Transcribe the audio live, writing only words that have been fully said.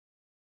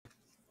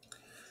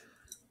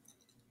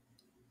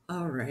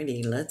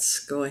Alrighty, let's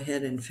go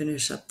ahead and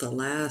finish up the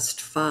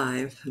last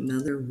 5.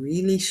 Another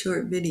really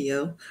short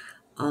video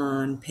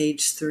on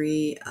page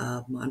 3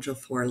 of Module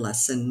 4,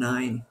 Lesson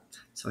 9.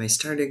 So I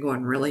started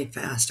going really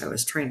fast. I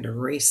was trying to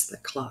race the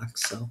clock,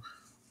 so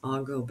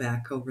I'll go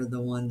back over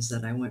the ones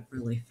that I went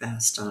really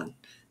fast on.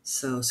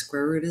 So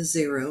square root of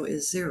 0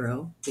 is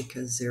 0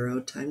 because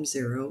 0 times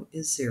 0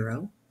 is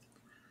 0.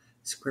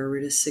 Square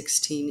root of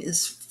 16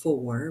 is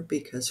 4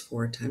 because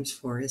 4 times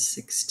 4 is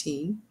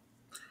 16.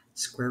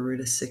 Square root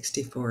of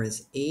 64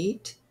 is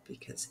 8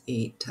 because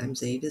 8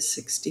 times 8 is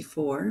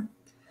 64.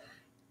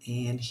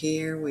 And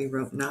here we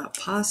wrote not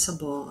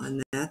possible,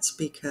 and that's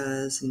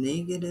because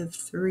negative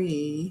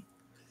 3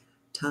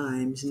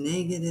 times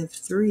negative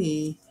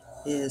 3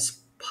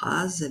 is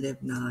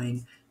positive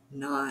 9,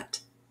 not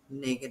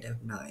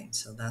negative 9.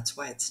 So that's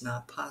why it's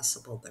not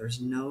possible.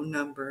 There's no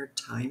number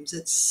times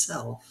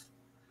itself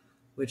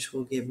which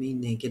will give me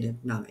negative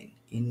 9.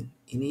 And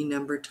any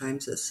number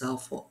times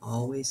itself will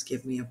always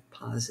give me a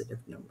positive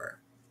number.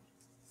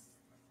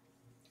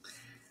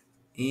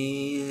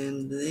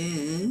 And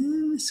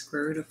then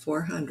square root of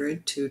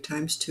 400, 2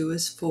 times 2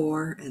 is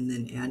 4, and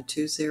then add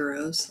 2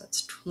 zeros,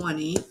 that's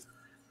 20.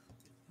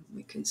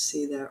 We can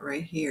see that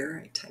right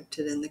here. I typed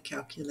it in the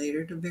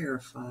calculator to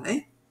verify.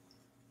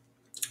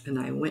 And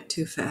I went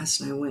too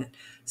fast and I went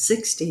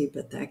 60,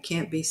 but that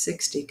can't be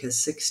 60 because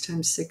 6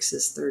 times 6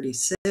 is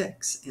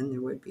 36, and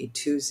there would be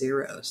 2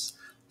 zeros.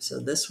 So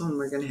this one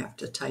we're going to have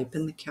to type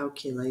in the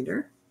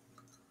calculator.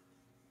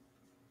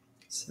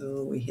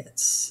 So we hit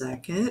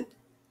second,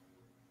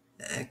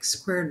 the x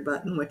squared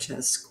button, which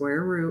has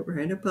square root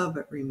right above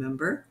it,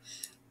 remember?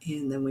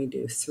 And then we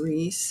do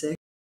 3, 6,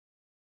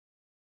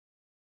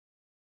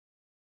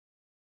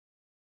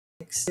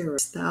 0,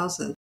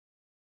 6,000.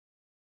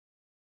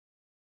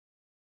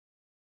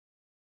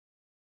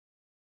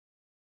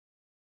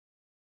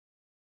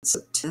 So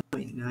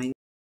 10.974.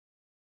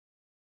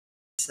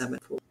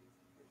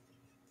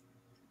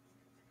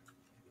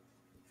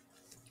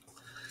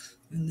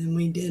 And then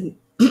we did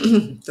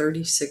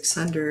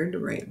 3,600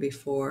 right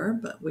before,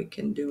 but we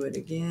can do it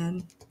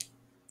again.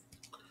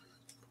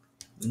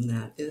 And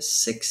that is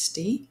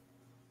 60,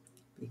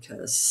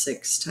 because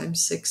 6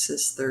 times 6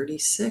 is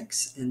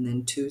 36, and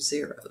then 2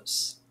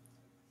 zeros.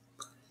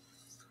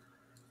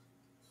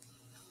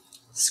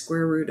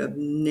 Square root of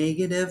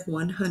negative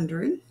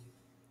 100.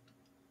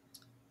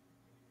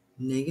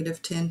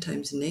 Negative 10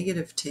 times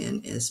negative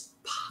 10 is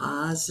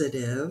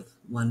positive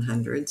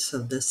 100. So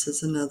this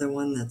is another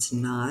one that's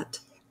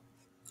not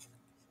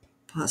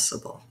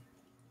possible.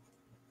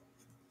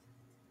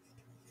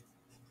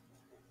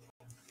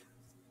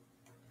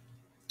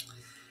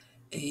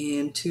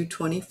 And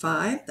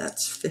 225,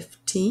 that's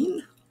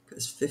 15,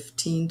 because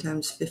 15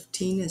 times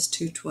 15 is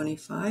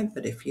 225.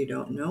 But if you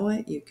don't know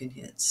it, you can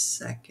hit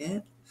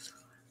second.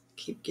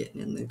 Keep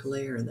getting in the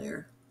glare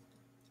there.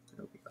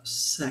 There we go.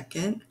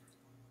 Second,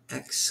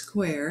 x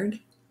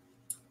squared,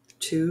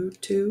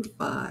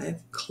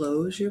 225,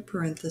 close your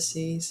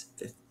parentheses,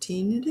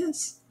 15 it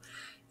is.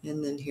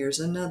 And then here's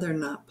another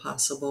not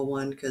possible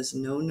one, because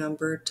no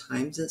number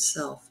times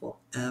itself will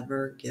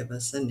ever give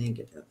us a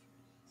negative.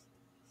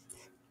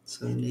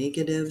 So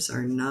negatives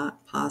are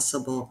not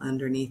possible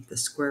underneath the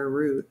square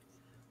root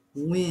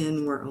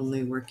when we're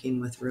only working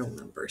with real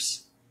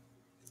numbers.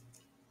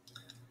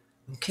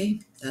 Okay,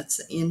 that's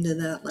the end of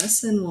that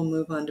lesson. We'll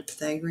move on to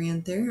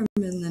Pythagorean theorem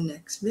in the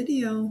next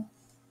video.